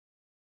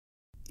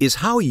Is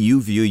how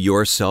you view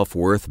your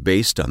self-worth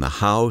based on the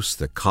house,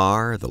 the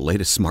car, the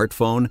latest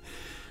smartphone?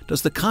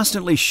 Does the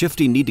constantly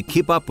shifting need to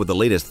keep up with the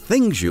latest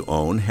things you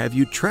own have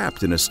you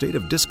trapped in a state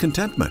of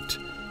discontentment?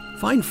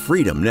 Find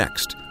freedom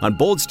next on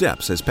Bold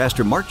Steps as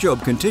Pastor Mark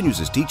Jobe continues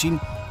his teaching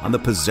on the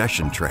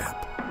possession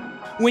trap.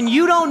 When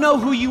you don't know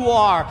who you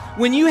are,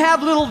 when you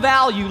have little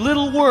value,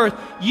 little worth,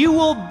 you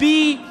will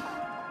be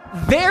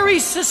very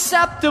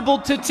susceptible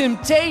to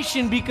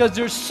temptation because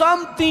there's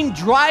something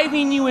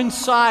driving you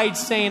inside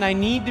saying, I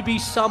need to be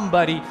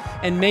somebody,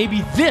 and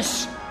maybe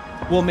this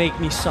will make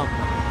me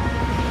somebody.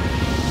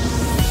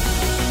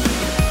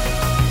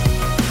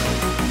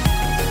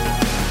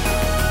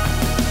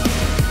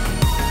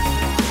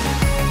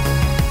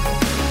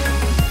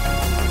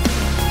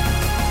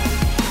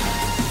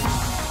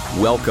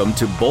 Welcome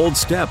to Bold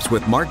Steps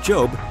with Mark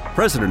Jobe,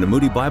 president of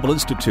Moody Bible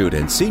Institute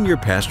and senior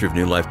pastor of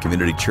New Life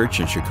Community Church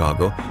in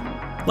Chicago.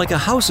 Like a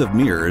house of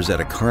mirrors at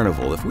a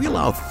carnival, if we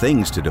allow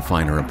things to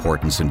define our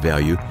importance and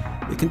value,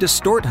 it can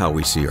distort how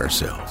we see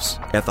ourselves.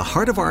 At the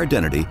heart of our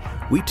identity,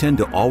 we tend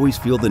to always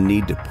feel the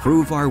need to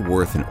prove our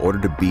worth in order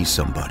to be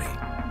somebody.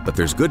 But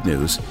there's good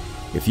news.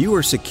 If you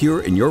are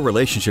secure in your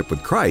relationship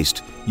with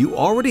Christ, you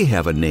already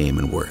have a name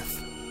and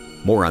worth.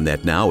 More on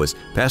that now as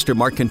Pastor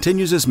Mark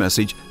continues his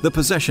message, The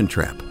Possession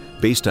Trap,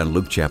 based on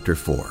Luke chapter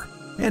 4.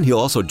 And he'll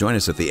also join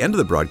us at the end of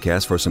the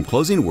broadcast for some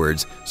closing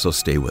words, so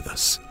stay with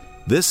us.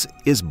 This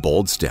is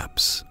Bold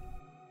Steps.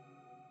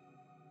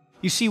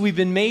 You see, we've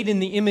been made in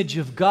the image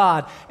of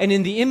God, and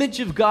in the image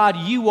of God,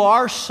 you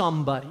are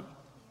somebody.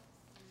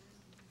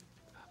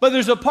 But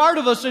there's a part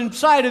of us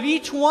inside of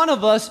each one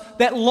of us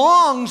that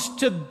longs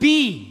to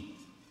be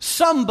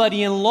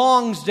somebody and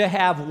longs to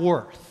have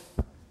worth.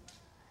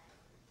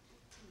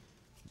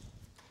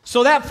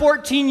 So that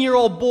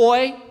 14-year-old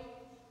boy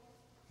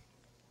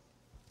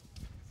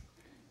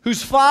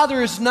whose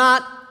father is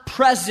not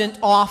present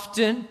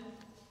often,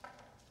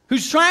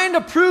 who's trying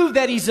to prove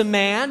that he's a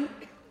man,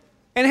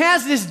 and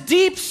has this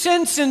deep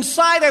sense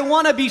inside, I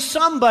want to be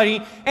somebody,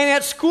 and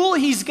at school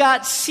he's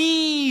got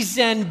C's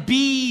and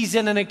B's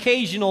and an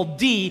occasional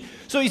D,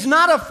 so he's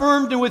not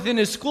affirmed within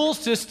his school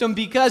system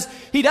because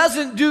he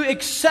doesn't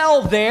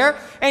excel there,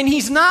 and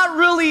he's not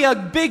really a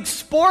big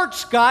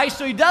sports guy,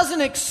 so he doesn't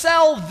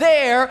excel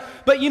there,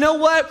 but you know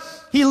what?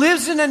 He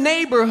lives in a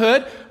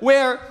neighborhood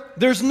where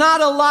there's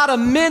not a lot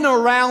of men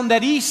around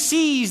that he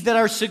sees that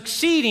are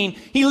succeeding.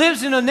 He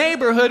lives in a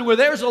neighborhood where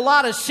there's a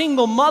lot of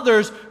single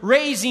mothers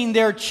raising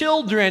their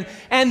children.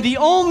 And the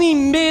only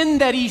men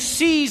that he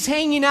sees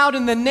hanging out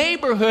in the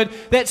neighborhood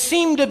that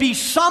seem to be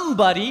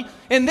somebody,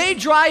 and they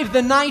drive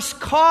the nice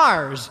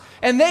cars,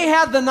 and they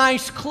have the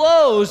nice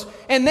clothes,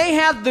 and they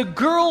have the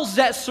girls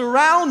that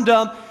surround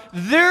them,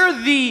 they're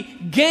the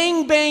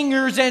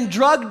gangbangers and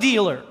drug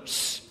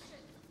dealers.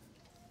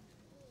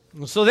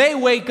 So they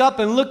wake up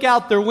and look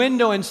out their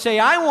window and say,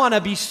 I want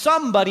to be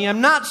somebody. I'm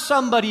not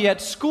somebody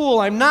at school.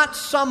 I'm not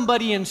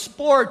somebody in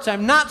sports.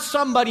 I'm not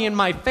somebody in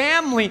my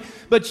family.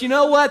 But you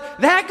know what?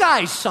 That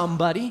guy's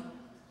somebody.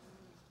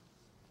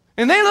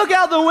 And they look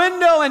out the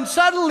window and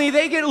suddenly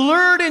they get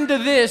lured into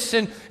this.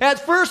 And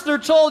at first they're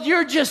told,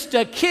 you're just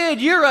a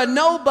kid. You're a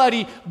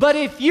nobody. But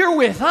if you're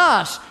with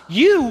us,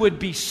 you would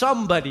be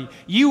somebody.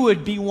 You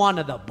would be one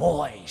of the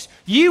boys.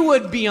 You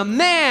would be a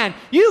man.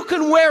 You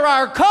can wear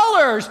our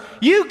colors.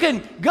 You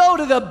can go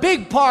to the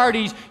big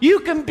parties.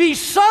 You can be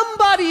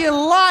somebody in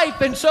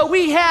life. And so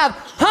we have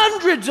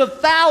hundreds of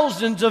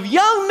thousands of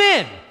young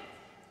men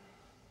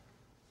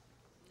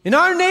in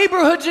our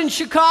neighborhoods in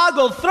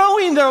Chicago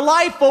throwing their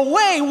life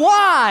away.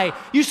 Why?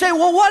 You say,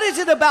 well, what is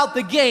it about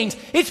the gangs?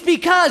 It's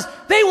because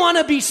they want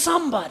to be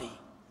somebody.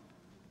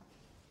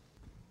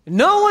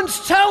 No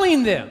one's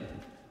telling them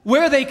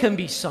where they can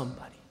be somebody.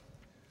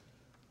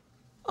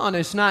 Oh, and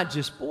it's not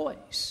just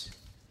boys.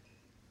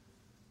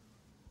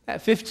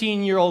 That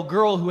 15-year-old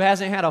girl who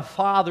hasn't had a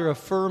father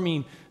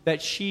affirming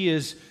that she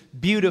is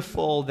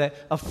beautiful, that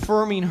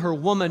affirming her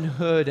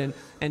womanhood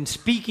and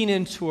speaking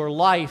into her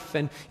life.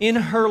 And in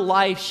her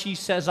life, she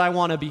says, I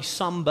want to be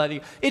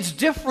somebody. It's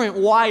different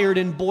wired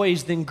in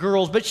boys than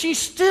girls, but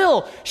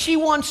she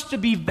wants to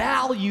be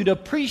valued,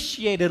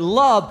 appreciated,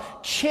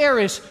 loved,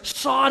 cherished,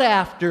 sought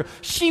after.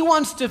 She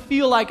wants to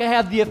feel like I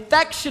have the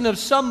affection of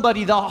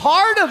somebody, the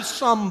heart of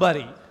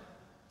somebody.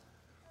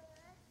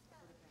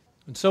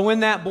 And so when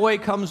that boy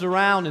comes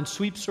around and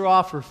sweeps her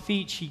off her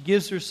feet, she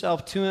gives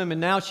herself to him,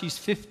 and now she's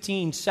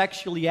 15,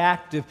 sexually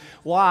active.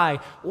 Why?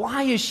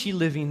 Why is she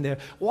living there?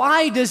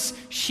 Why does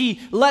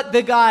she let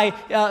the guy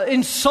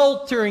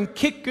insult her and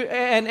kick her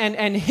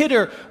and hit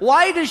her?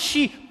 Why does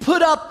she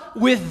put up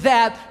with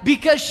that?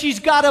 Because she's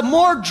got a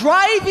more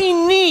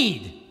driving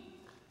need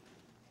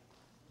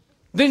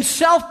than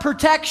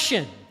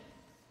self-protection.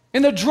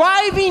 And the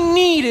driving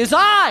need is,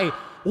 I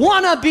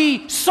want to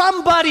be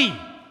somebody.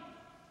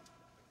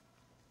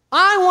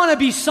 I want to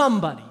be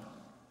somebody.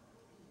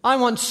 I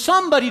want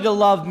somebody to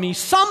love me,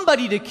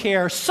 somebody to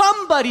care,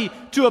 somebody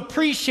to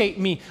appreciate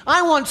me.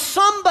 I want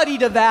somebody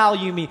to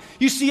value me.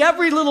 You see,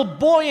 every little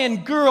boy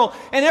and girl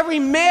and every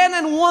man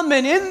and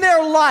woman in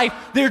their life,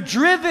 they're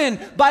driven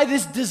by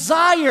this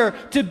desire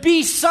to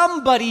be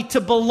somebody, to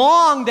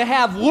belong, to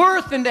have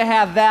worth, and to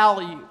have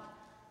value.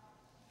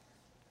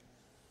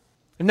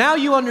 And now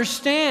you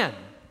understand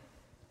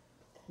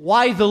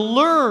why the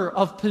lure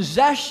of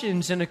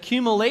possessions and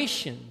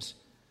accumulations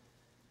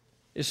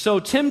is so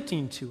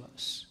tempting to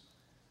us.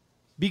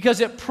 Because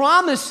it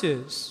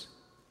promises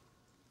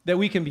that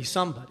we can be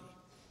somebody.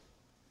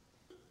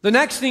 The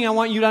next thing I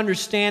want you to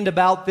understand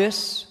about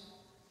this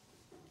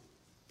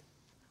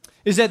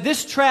is that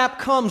this trap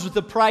comes with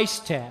a price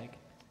tag.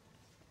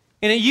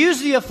 And it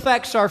usually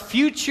affects our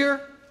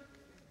future,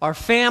 our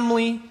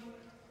family,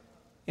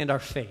 and our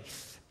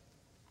faith.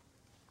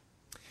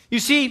 You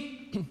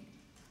see,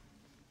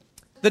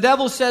 the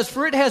devil says,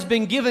 "For it has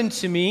been given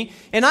to me,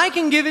 and I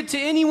can give it to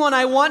anyone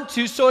I want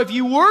to, so if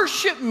you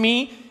worship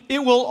me, it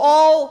will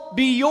all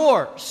be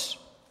yours."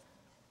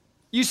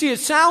 You see, it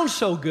sounds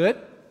so good,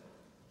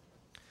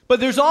 but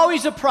there's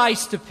always a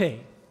price to pay.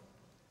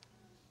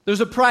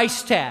 There's a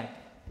price tag.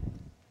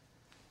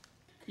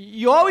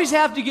 You always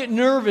have to get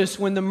nervous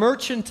when the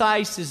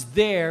merchandise is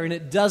there and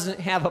it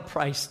doesn't have a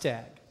price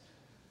tag.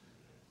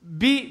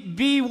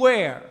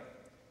 Beware.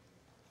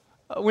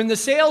 When the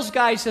sales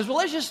guy says, "Well,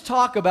 let's just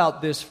talk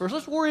about this first.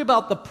 Let's worry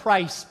about the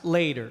price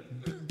later."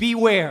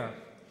 Beware.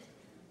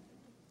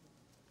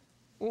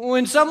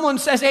 When someone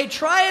says, "Hey,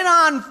 try it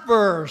on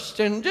first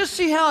and just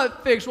see how it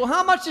fits." "Well,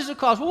 how much does it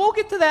cost?" "Well, we'll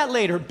get to that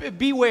later."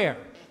 Beware.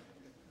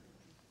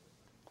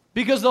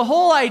 Because the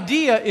whole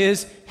idea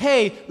is,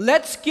 hey,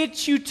 let's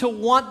get you to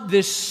want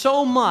this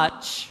so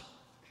much,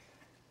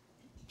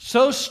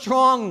 so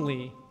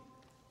strongly,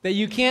 that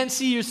you can't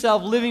see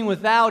yourself living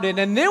without it,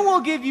 and then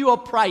we'll give you a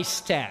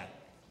price tag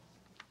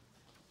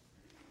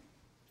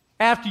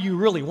after you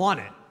really want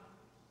it.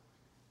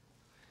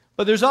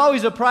 But there's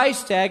always a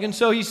price tag, and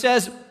so he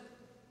says,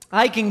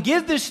 "I can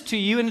give this to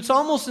you," and it's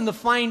almost in the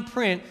fine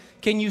print.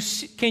 Can you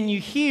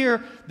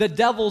hear the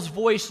devil's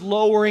voice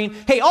lowering?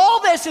 "Hey, all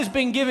this has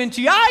been given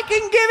to you. I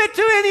can give it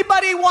to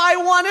anybody I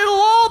want. It'll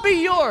all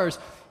be yours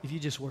if you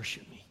just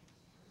worship me."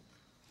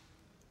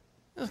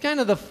 That's kind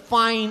of the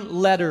fine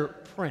letter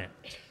print.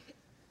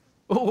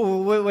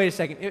 Oh, wait a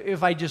second.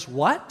 If I just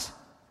what?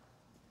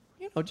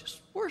 Just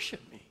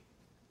worship me.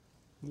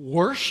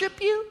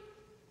 Worship you?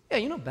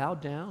 Yeah, bow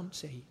down,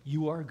 say,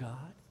 "You are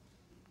God."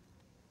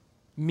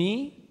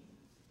 Me,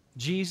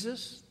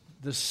 Jesus,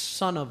 the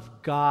Son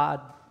of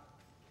God,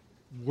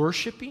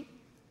 worshiping?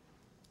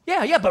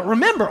 Yeah, but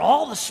remember,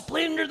 all the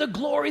splendor, the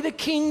glory, the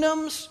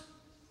kingdoms,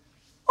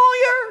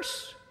 all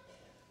yours.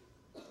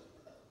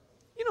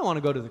 You don't want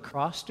to go to the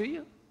cross, do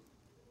you?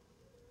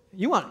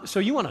 You want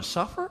to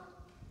suffer?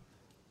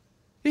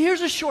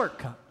 Here's a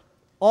shortcut.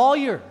 All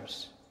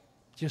yours.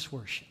 Just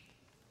worship.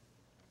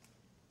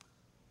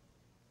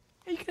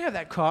 You can have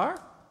that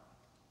car,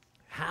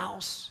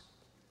 house,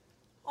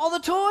 all the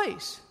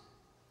toys.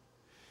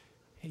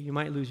 Hey, you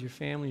might lose your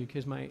family. Your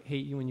kids might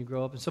hate you when you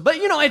grow up and stuff. But,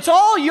 it's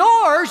all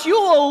yours.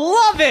 You will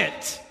love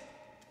it.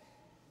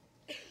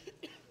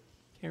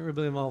 Can't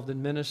really be involved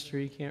in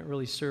ministry. Can't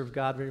really serve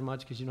God very much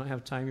because you don't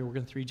have time. You're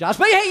working 3 jobs.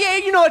 But,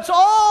 hey, it's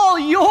all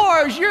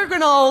yours. You're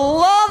going to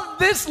love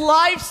this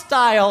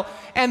lifestyle.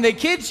 And the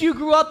kids you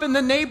grew up in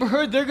the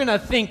neighborhood, they're going to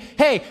think,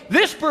 hey,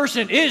 this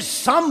person is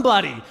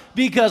somebody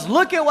because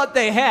look at what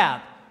they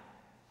have.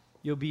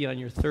 You'll be on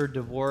your 3rd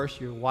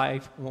divorce. Your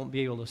wife won't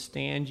be able to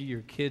stand you.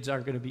 Your kids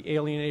aren't going to be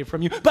alienated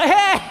from you. But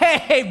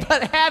hey,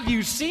 have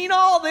you seen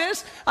all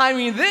this? I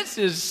mean, this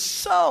is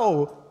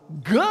so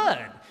good.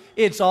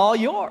 It's all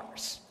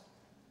yours.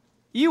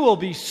 You will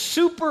be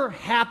super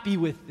happy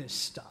with this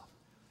stuff.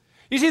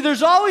 You see,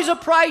 there's always a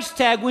price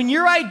tag. When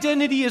your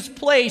identity is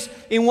placed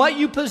in what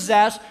you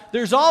possess,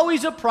 there's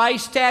always a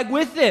price tag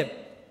with it.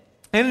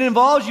 And it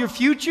involves your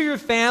future, your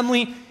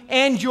family,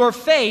 and your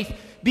faith.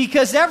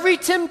 Because every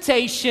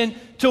temptation,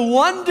 to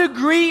one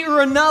degree or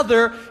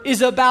another,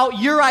 is about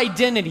your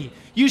identity.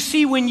 You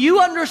see, when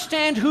you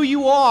understand who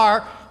you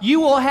are, you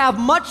will have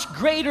much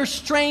greater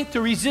strength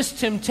to resist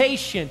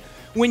temptation.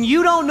 When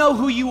you don't know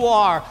who you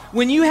are,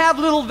 when you have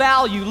little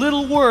value,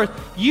 little worth,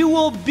 you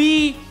will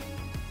be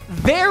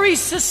very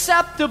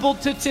susceptible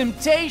to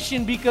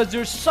temptation because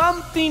there's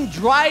something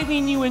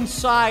driving you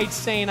inside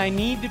saying, I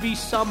need to be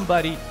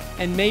somebody,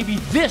 and maybe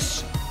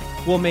this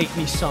will make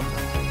me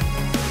somebody.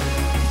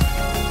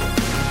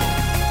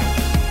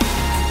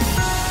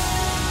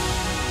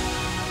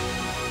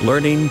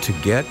 Learning to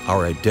get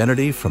our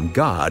identity from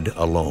God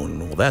alone.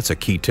 Well, that's a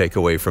key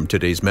takeaway from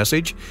today's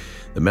message.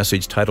 The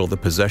message titled The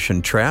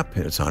Possession Trap.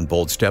 It's on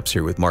Bold Steps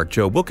here with Mark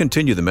Jobe. We'll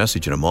continue the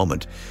message in a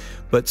moment.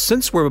 But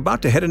since we're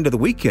about to head into the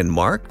weekend,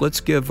 Mark, let's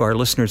give our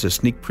listeners a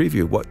sneak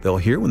preview of what they'll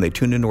hear when they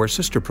tune into our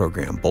sister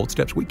program, Bold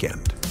Steps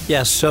Weekend.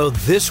 Yes, so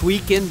this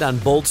weekend on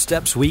Bold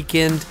Steps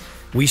Weekend,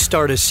 we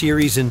start a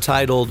series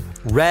entitled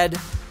Red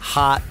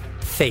Hot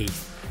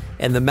Faith.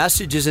 And the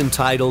message is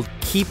entitled,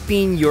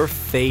 Keeping Your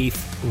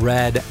Faith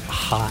Red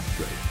Hot.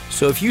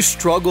 So if you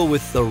struggle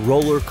with the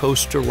roller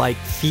coaster-like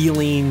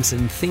feelings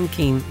and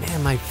thinking,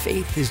 man, my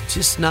faith is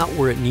just not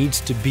where it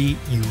needs to be,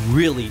 you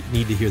really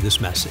need to hear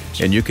this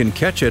message. And you can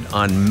catch it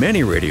on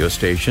many radio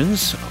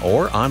stations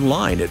or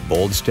online at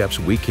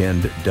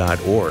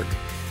boldstepsweekend.org.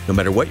 No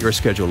matter what your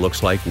schedule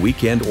looks like,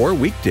 weekend or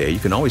weekday, you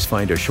can always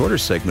find a shorter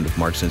segment of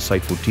Mark's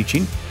insightful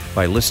teaching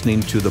by listening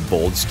to the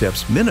Bold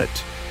Steps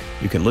Minute.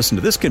 You can listen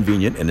to this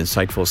convenient and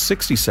insightful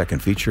 60-second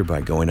feature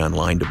by going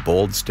online to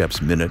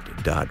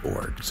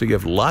boldstepsminute.org. So you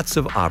have lots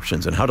of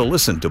options on how to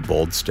listen to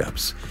Bold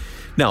Steps.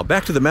 Now,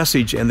 back to the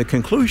message and the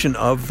conclusion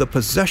of the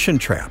possession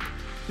trap.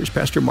 Here's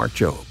Pastor Mark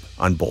Jobe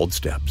on Bold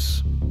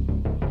Steps.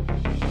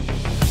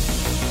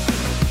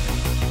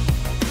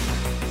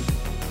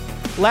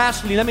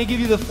 Lastly, let me give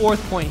you the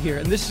fourth point here,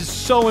 and this is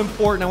so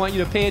important. I want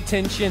you to pay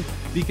attention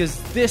because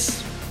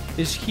this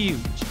is huge.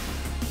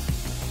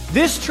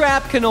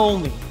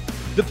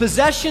 The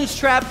possessions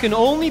trap can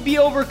only be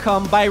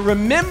overcome by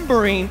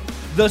remembering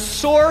the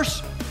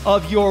source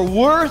of your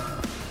worth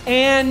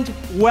and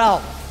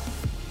wealth.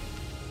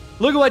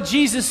 Look at what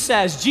Jesus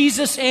says.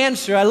 Jesus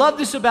answered. I love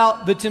this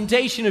about the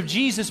temptation of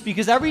Jesus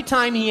because every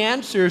time he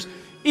answers,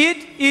 it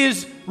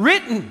is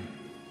written.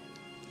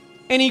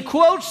 And he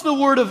quotes the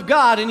word of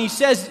God and he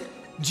says,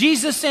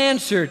 Jesus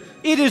answered,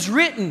 it is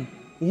written,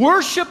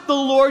 worship the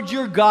Lord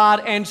your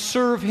God and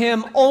serve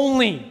him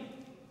only.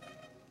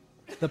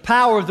 The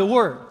power of the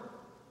word.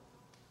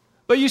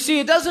 But you see,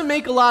 it doesn't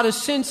make a lot of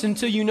sense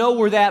until you know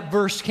where that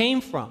verse came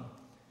from.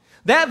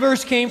 That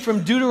verse came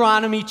from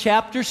Deuteronomy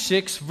chapter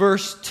 6,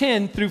 verse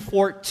 10 through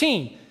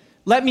 14.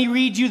 Let me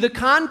read you the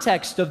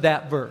context of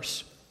that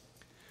verse.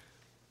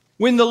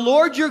 When the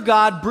Lord your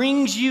God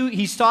brings you,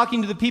 he's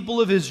talking to the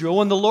people of Israel,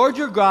 when the Lord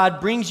your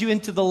God brings you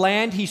into the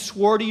land he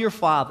swore to your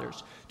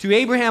fathers, to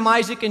Abraham,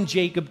 Isaac, and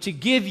Jacob, to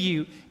give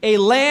you a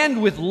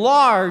land with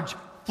large,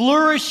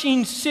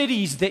 flourishing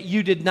cities that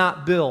you did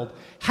not build,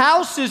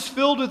 houses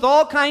filled with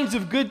all kinds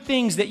of good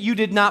things that you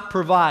did not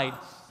provide,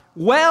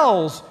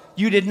 wells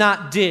you did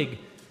not dig,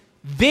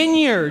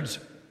 vineyards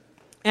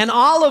and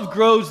olive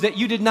groves that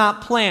you did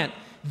not plant.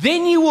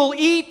 Then you will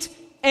eat,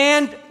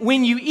 and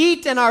when you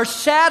eat and are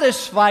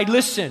satisfied,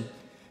 listen,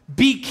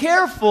 be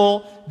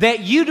careful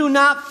that you do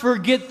not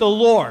forget the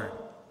Lord,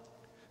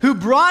 who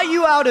brought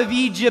you out of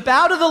Egypt,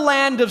 out of the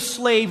land of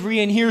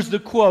slavery. And here's the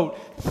quote,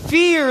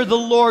 fear the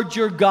Lord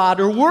your God,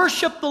 or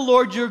worship the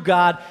Lord your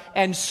God,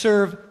 and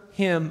serve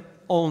him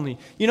only.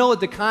 You know what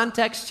the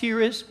context here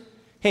is?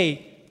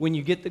 Hey, when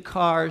you get the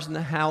cars and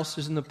the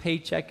houses and the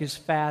paycheck is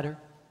fatter,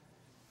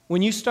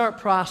 when you start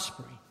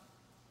prospering,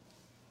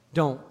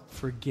 don't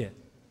forget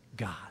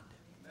God.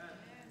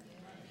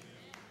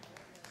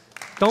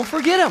 Don't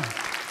forget him.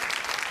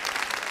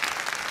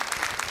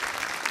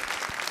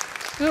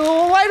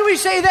 Well, why do we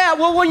say that?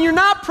 Well, when you're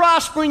not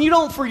prospering, you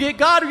don't forget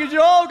God because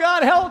you're, oh,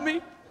 God, help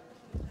me.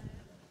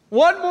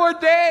 One more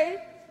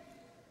day.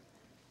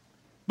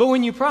 But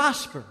when you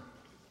prosper,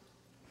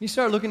 you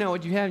start looking at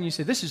what you have and you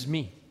say, this is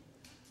me.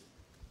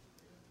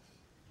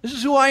 This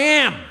is who I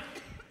am.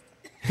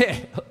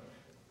 Hey, look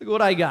at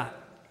what I got.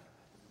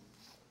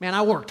 Man,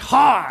 I worked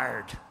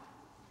hard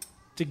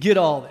to get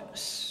all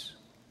this.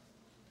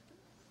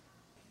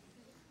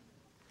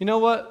 You know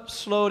what?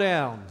 Slow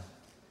down.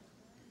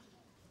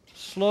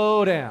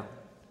 Slow down.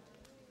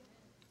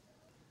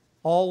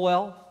 All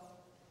wealth,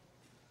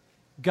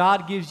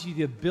 God gives you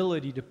the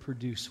ability to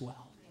produce wealth.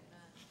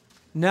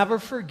 Never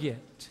forget,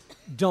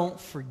 don't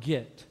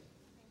forget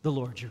the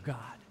Lord your God.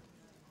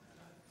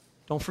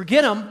 Don't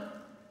forget him.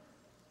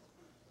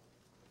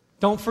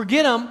 Don't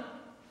forget him.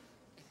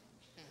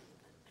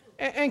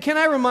 And can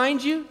I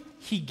remind you,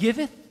 he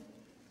giveth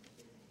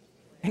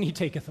and he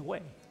taketh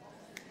away.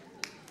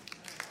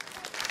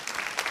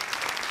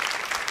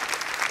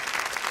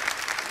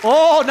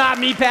 Oh, not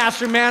me,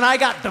 Pastor, man. I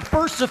got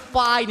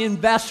diversified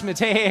investments.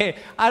 Hey,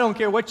 I don't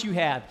care what you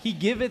have. He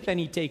giveth and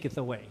he taketh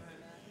away.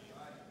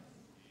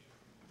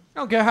 I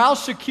don't care how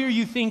secure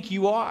you think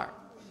you are.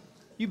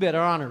 You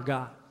better honor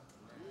God.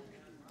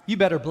 You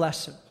better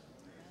bless him.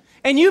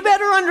 And you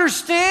better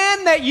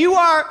understand that you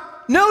are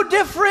no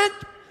different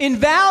in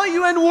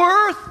value and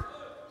worth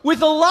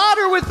with a lot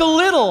or with a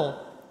little.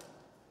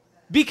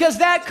 Because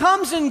that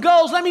comes and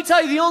goes. Let me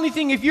tell you, the only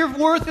thing, if your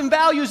worth and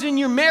value is in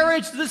your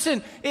marriage,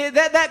 listen,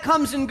 that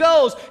comes and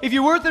goes. If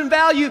your worth and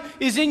value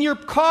is in your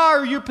car,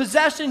 or your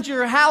possessions,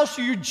 your house,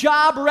 or your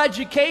job, or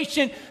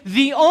education,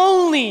 the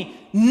only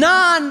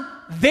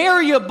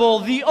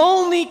non-variable, the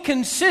only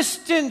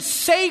consistent,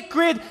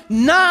 sacred,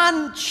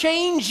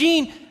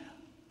 non-changing,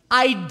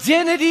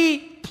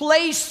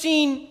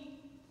 identity-placing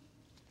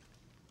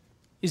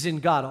is in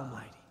God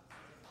Almighty.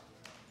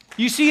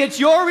 You see, it's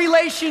your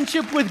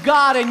relationship with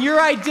God and your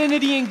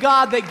identity in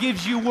God that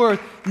gives you worth.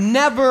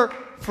 Never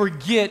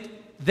forget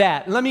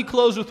that. Let me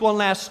close with one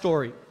last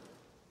story.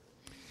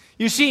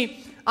 You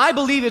see, I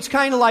believe it's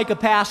kind of like a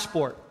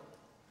passport.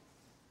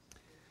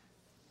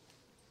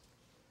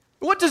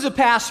 What does a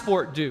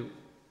passport do?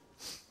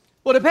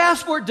 What a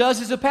passport does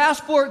is a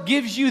passport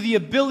gives you the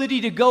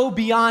ability to go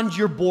beyond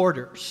your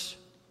borders,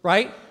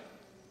 right?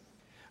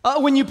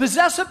 When you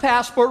possess a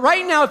passport,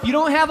 right now, if you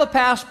don't have a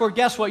passport,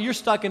 guess what? You're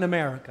stuck in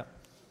America.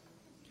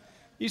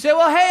 You say,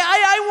 well, hey,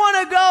 I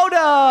want to go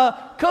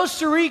to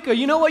Costa Rica.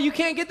 You know what? You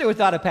can't get there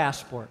without a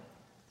passport.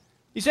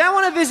 You say, I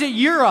want to visit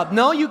Europe.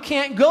 No, you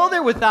can't go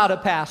there without a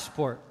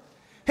passport.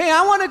 Hey,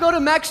 I want to go to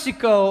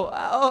Mexico. Oh,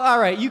 all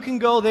right, you can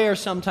go there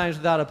sometimes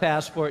without a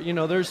passport. You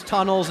know, there's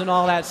tunnels and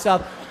all that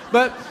stuff.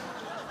 But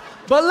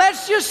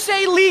let's just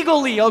say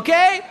legally,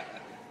 okay?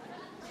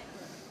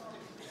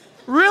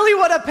 Really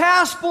what a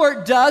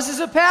passport does is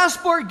a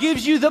passport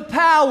gives you the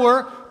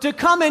power to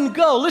come and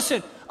go.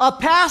 Listen, a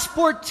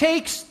passport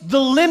takes the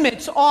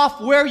limits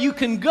off where you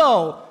can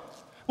go.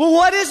 Well,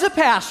 what is a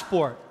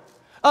passport?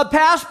 A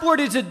passport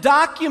is a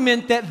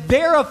document that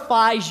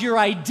verifies your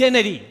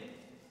identity.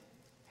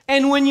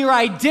 And when your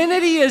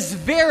identity is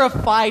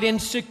verified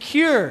and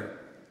secure,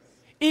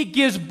 it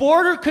gives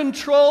border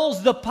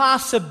controls the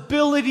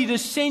possibility to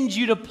send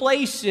you to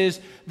places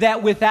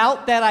that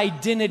without that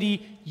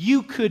identity,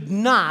 you could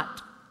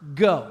not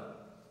go.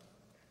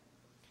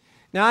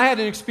 Now, I had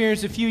an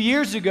experience a few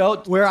years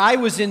ago where I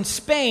was in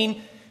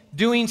Spain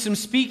doing some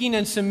speaking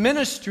and some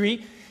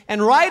ministry,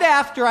 and right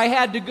after I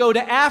had to go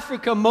to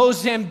Africa,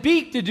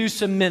 Mozambique, to do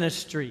some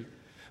ministry.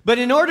 But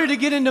in order to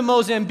get into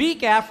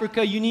Mozambique,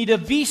 Africa, you need a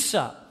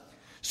visa.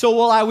 So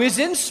while I was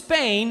in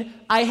Spain,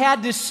 I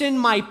had to send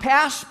my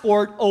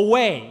passport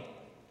away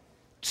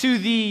to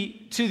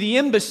the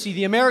embassy,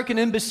 the American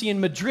embassy in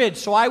Madrid.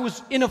 So I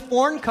was in a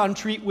foreign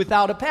country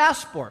without a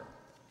passport.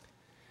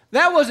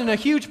 That wasn't a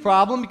huge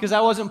problem because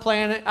I wasn't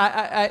planning,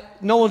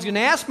 no one's going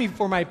to ask me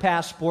for my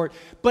passport.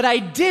 But I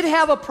did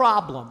have a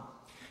problem.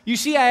 You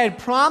see, I had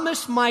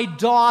promised my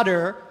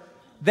daughter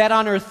that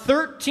on her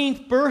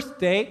 13th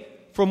birthday,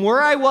 from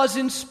where I was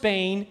in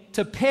Spain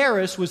to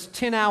Paris was a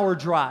 10-hour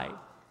drive.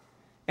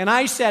 And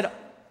I said,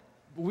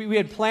 we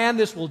had planned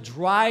this, we'll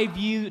drive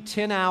you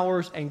 10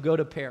 hours and go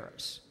to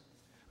Paris.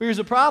 But here's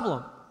the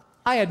problem.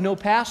 I had no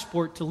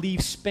passport to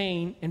leave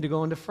Spain and to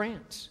go into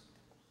France.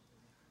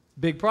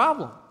 Big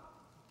problem.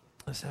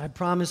 I said, I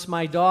promised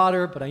my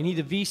daughter, but I need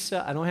a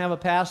visa. I don't have a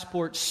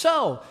passport.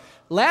 So,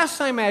 last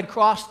time I had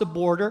crossed the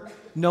border,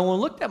 no one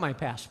looked at my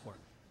passport.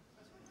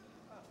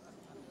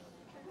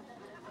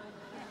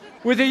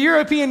 With the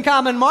European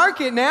Common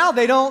Market now,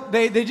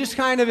 they just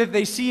kind of, if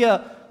they see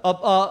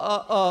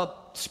a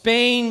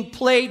Spain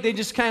plate, they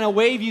just kind of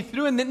wave you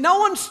through, and then no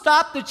one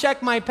stopped to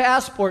check my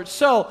passport.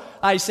 So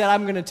I said,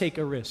 I'm going to take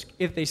a risk.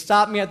 If they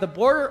stop me at the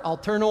border, I'll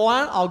turn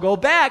around, I'll go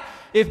back.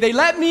 If they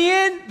let me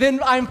in, then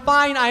I'm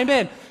fine, I'm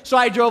in. So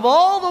I drove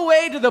all the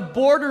way to the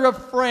border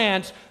of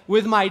France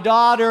with my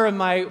daughter and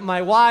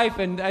my wife,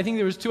 and I think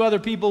there was 2 other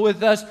people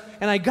with us,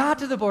 and I got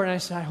to the border, and I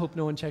said, I hope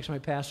no one checks my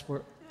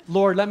passport.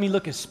 Lord, let me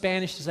look as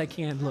Spanish as I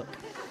can look.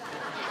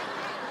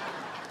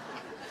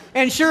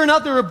 And sure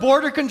enough, there were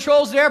border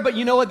controls there, but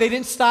you know what? They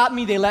didn't stop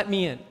me. They let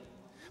me in.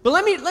 But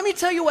let me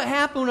tell you what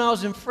happened when I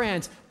was in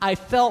France. I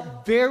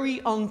felt very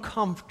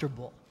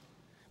uncomfortable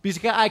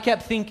because I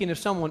kept thinking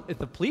if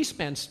the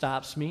policeman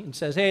stops me and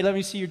says, hey, let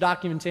me see your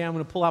documentation, I'm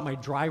going to pull out my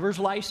driver's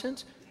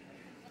license.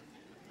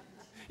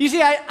 You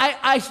see,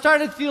 I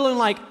started feeling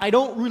like I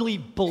don't really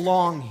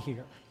belong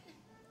here.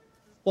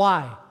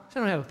 Why? Because I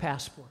don't have a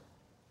passport.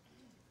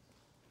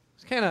 I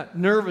was kind of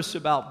nervous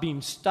about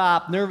being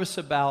stopped, nervous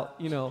about,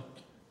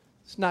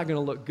 it's not going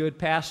to look good,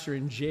 pastor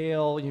in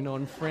jail,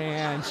 in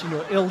France,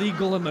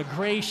 illegal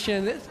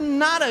immigration. It's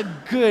not a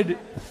good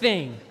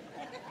thing.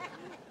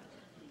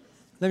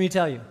 Let me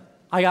tell you,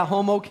 I got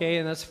home okay,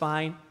 and that's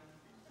fine.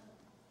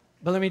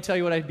 But let me tell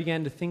you what I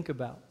began to think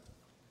about.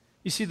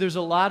 You see, there's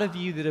a lot of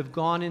you that have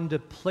gone into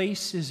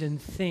places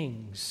and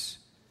things,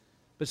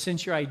 but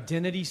since your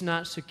identity's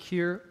not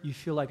secure, you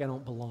feel like I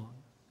don't belong.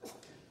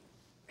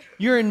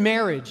 You're in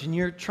marriage, and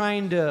you're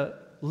trying to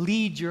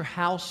lead your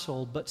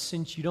household, but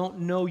since you don't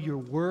know your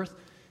worth,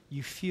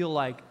 you feel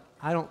like,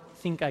 I don't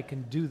think I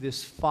can do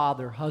this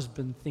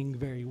father-husband thing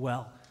very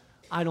well.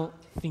 I don't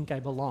think I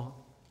belong.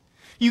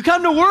 You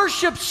come to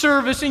worship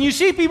service and you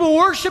see people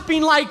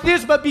worshiping like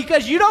this, but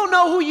because you don't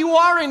know who you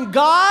are in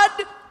God,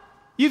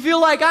 you feel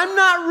like, I'm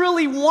not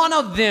really one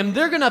of them.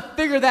 They're going to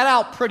figure that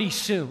out pretty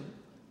soon.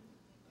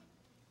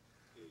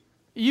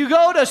 You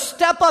go to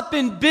step up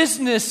in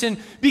business, and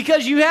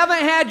because you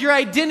haven't had your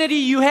identity,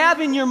 you have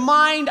in your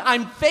mind,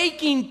 I'm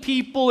faking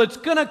people, it's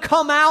going to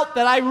come out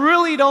that I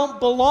really don't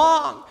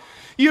belong.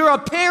 You're a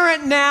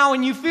parent now,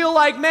 and you feel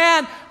like,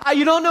 man,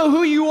 you don't know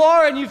who you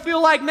are, and you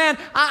feel like, man,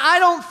 I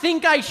don't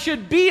think I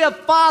should be a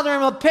father,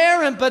 I'm a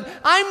parent, but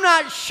I'm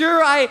not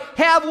sure I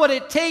have what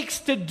it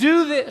takes to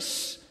do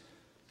this.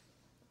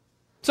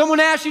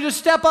 Someone asks you to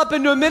step up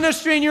into a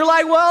ministry and you're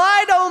like, well,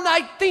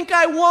 I think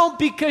I won't,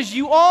 because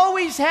you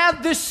always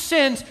have this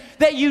sense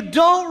that you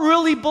don't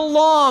really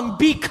belong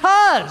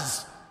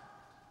because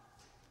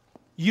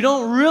you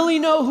don't really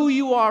know who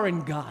you are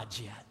in God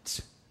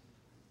yet.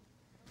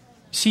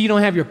 See, you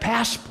don't have your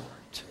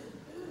passport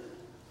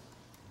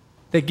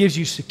that gives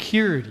you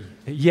security.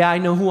 That, yeah, I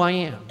know who I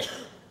am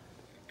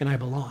and I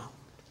belong.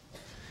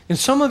 And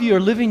some of you are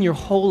living your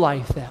whole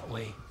life that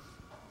way.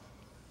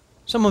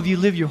 Some of you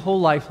live your whole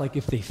life like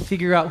if they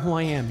figure out who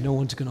I am, no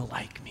one's going to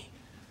like me.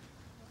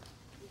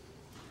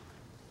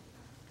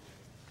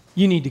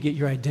 You need to get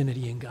your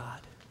identity in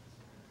God.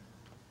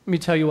 Let me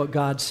tell you what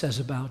God says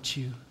about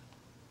you.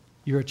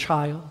 You're a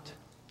child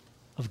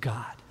of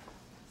God.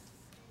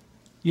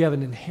 You have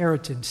an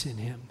inheritance in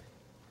Him.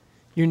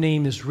 Your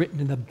name is written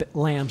in the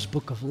Lamb's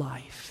book of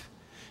life.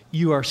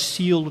 You are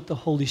sealed with the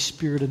Holy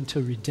Spirit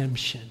until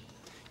redemption.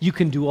 You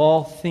can do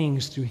all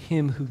things through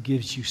Him who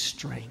gives you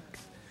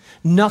strength.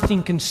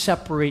 Nothing can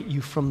separate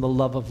you from the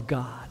love of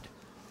God.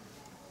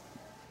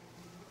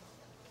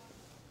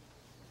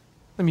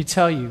 Let me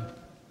tell you,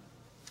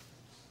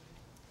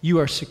 you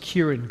are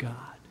secure in God.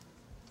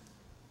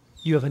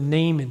 You have a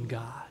name in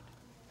God.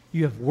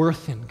 You have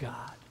worth in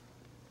God.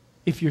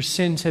 If your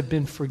sins have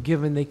been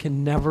forgiven, they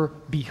can never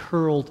be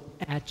hurled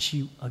at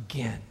you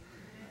again.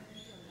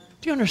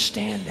 Do you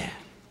understand that?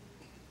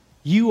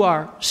 You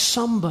are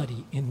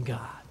somebody in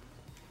God.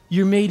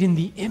 You're made in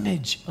the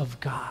image of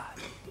God.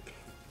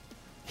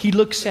 He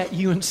looks at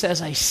you and says,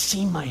 I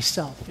see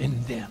myself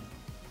in them.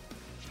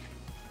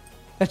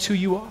 That's who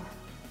you are.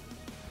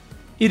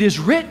 It is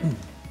written.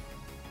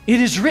 It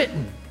is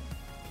written.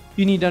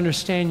 You need to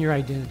understand your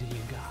identity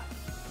in God.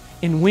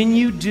 And when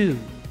you do,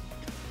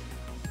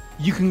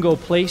 you can go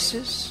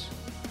places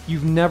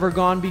you've never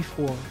gone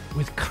before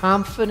with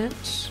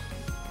confidence,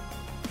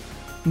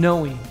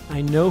 knowing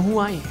I know who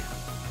I am,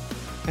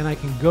 and I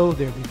can go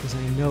there because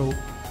I know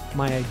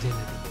my identity.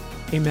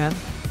 Amen?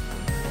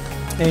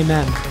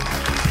 Amen.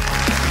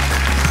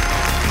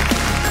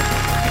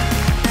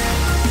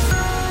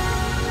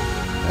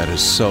 That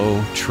is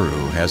so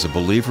true. As a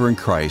believer in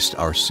Christ,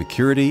 our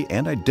security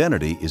and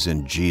identity is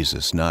in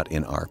Jesus, not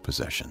in our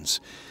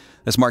possessions.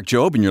 That's Mark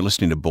Jobe, and you're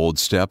listening to Bold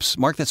Steps.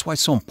 Mark, that's why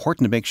it's so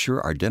important to make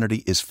sure our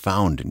identity is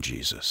found in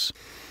Jesus.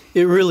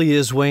 It really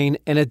is, Wayne.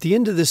 And at the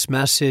end of this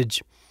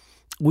message,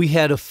 we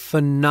had a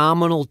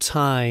phenomenal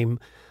time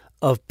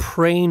of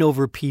praying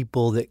over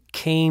people that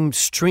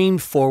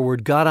streamed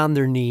forward, got on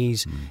their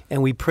knees,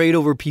 and we prayed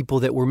over people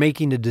that were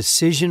making a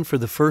decision for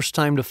the first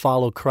time to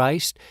follow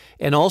Christ,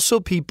 and also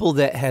people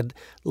that had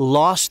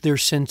lost their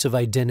sense of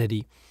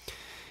identity.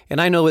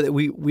 And I know that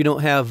we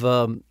don't have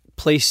a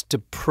place to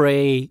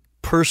pray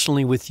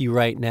personally with you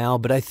right now,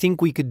 but I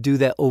think we could do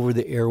that over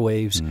the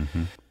airwaves.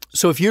 Mm-hmm.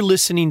 So if you're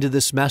listening to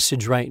this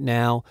message right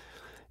now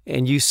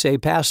and you say,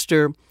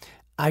 Pastor,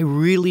 I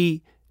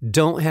really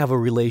don't have a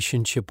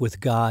relationship with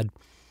God,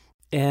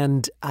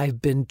 and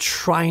I've been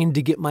trying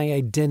to get my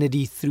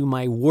identity through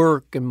my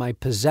work and my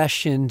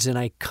possessions, and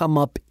I come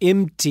up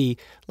empty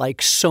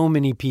like so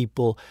many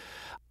people.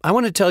 I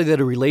want to tell you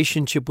that a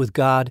relationship with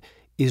God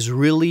is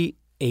really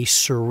a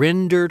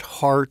surrendered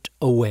heart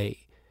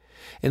away.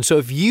 And so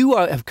if you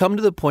have come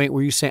to the point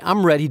where you say,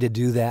 I'm ready to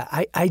do that,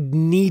 I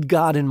need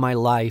God in my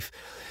life,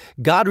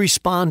 God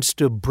responds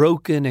to a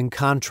broken and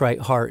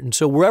contrite heart. And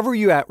so wherever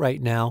you're at right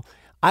now,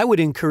 I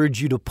would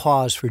encourage you to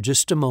pause for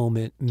just a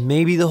moment.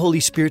 Maybe the Holy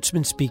Spirit's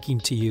been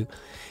speaking to you.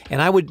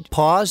 And I would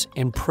pause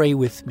and pray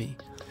with me.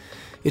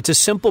 It's a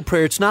simple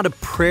prayer. It's not a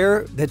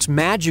prayer that's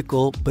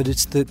magical, but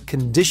it's the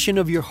condition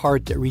of your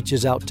heart that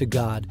reaches out to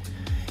God.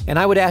 And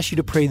I would ask you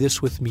to pray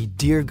this with me.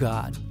 Dear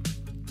God,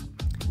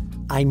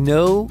 I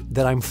know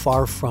that I'm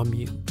far from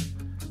you,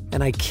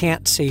 and I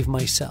can't save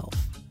myself.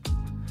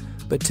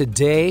 But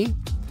today,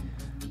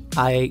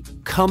 I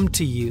come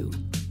to you,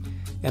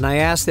 and I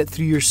ask that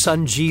through your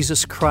Son,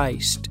 Jesus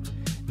Christ,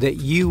 that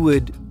you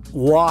would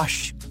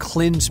wash,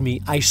 cleanse me.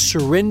 I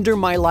surrender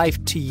my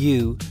life to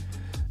you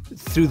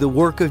through the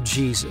work of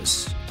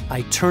Jesus.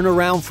 I turn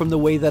around from the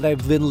way that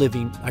I've been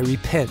living. I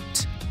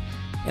repent.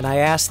 And I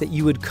ask that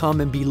you would come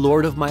and be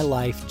Lord of my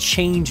life.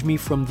 Change me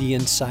from the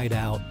inside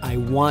out. I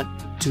want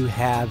to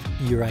have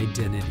your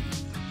identity.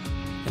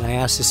 And I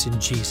ask this in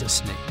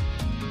Jesus' name.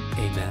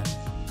 Amen.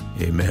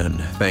 Amen.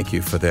 Thank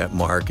you for that,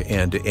 Mark.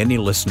 And to any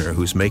listener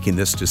who's making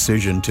this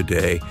decision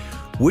today,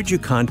 would you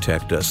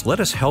contact us? Let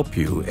us help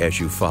you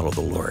as you follow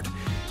the Lord.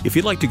 If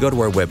you'd like to go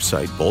to our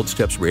website,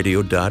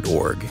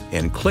 boldstepsradio.org,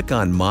 and click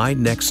on My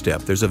Next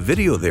Step, there's a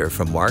video there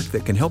from Mark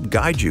that can help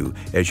guide you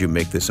as you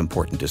make this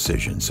important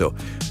decision. So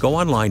go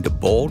online to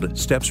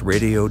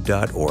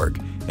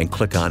boldstepsradio.org and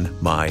click on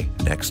My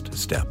Next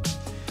Step.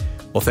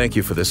 Well, thank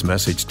you for this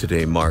message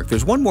today, Mark.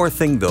 There's one more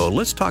thing, though.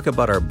 Let's talk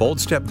about our Bold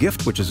Step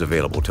gift, which is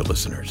available to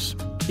listeners.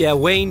 Yeah,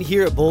 Wayne,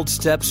 here at Bold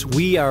Steps,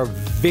 we are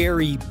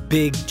very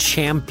big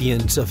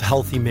champions of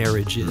healthy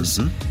marriages.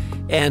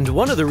 Mm-hmm. And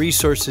one of the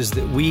resources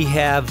that we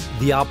have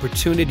the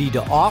opportunity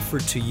to offer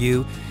to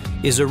you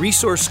is a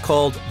resource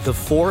called The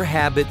 4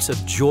 Habits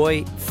of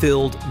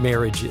Joy-Filled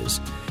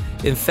Marriages.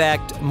 In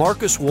fact,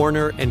 Marcus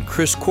Warner and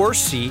Chris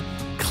Corsi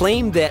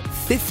claim that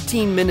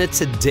 15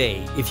 minutes a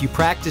day, if you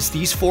practice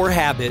these 4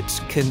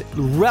 habits, can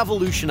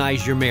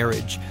revolutionize your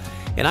marriage.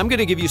 And I'm going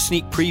to give you a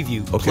sneak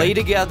preview. Okay. Play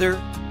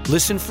together,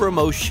 listen for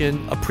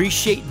emotion,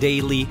 appreciate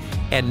daily,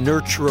 and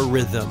nurture a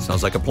rhythm.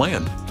 Sounds like a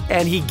plan.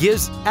 And he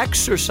gives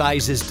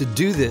exercises to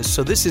do this.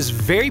 So this is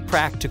very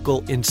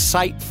practical,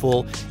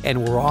 insightful,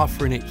 and we're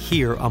offering it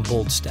here on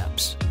Bold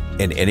Steps.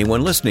 And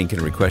anyone listening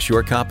can request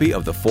your copy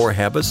of The 4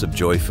 Habits of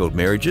Joy-Filled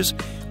Marriages.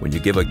 When you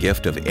give a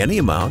gift of any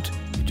amount,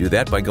 you do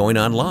that by going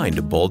online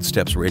to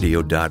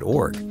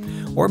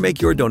boldstepsradio.org. Or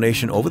make your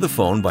donation over the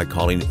phone by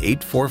calling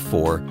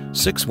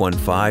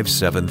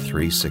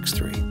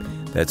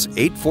 844-615-7363. That's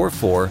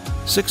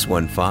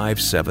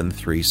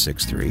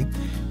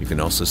 844-615-7363. You can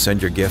also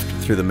send your gift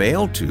through the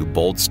mail to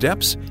Bold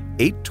Steps,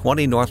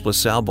 820 North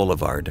LaSalle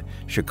Boulevard,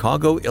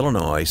 Chicago,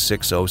 Illinois,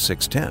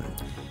 60610.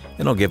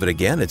 And I'll give it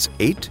again. It's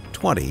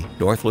 820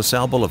 North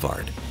LaSalle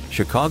Boulevard,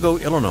 Chicago,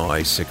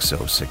 Illinois,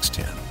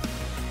 60610.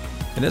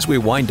 And as we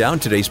wind down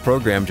today's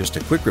program, just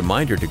a quick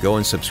reminder to go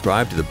and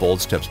subscribe to the Bold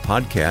Steps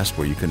podcast,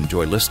 where you can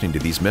enjoy listening to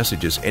these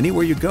messages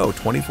anywhere you go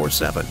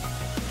 24/7.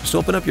 Just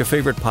open up your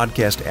favorite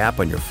podcast app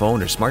on your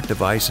phone or smart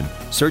device and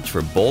search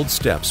for Bold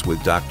Steps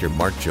with Dr.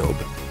 Mark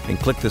Jobe and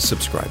click the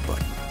subscribe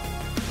button.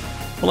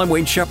 Well, I'm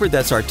Wayne Shepherd.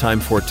 That's our time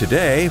for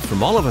today.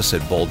 From all of us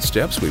at Bold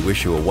Steps, we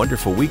wish you a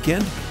wonderful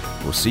weekend.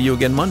 We'll see you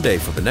again Monday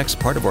for the next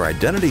part of our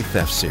Identity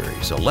Theft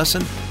series, a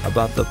lesson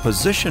about the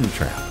position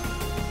trap.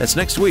 That's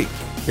next week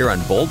here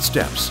on Bold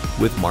Steps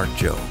with Mark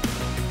Jobe.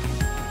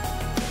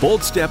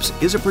 Bold Steps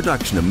is a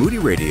production of Moody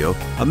Radio,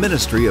 a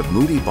ministry of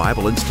Moody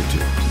Bible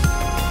Institute.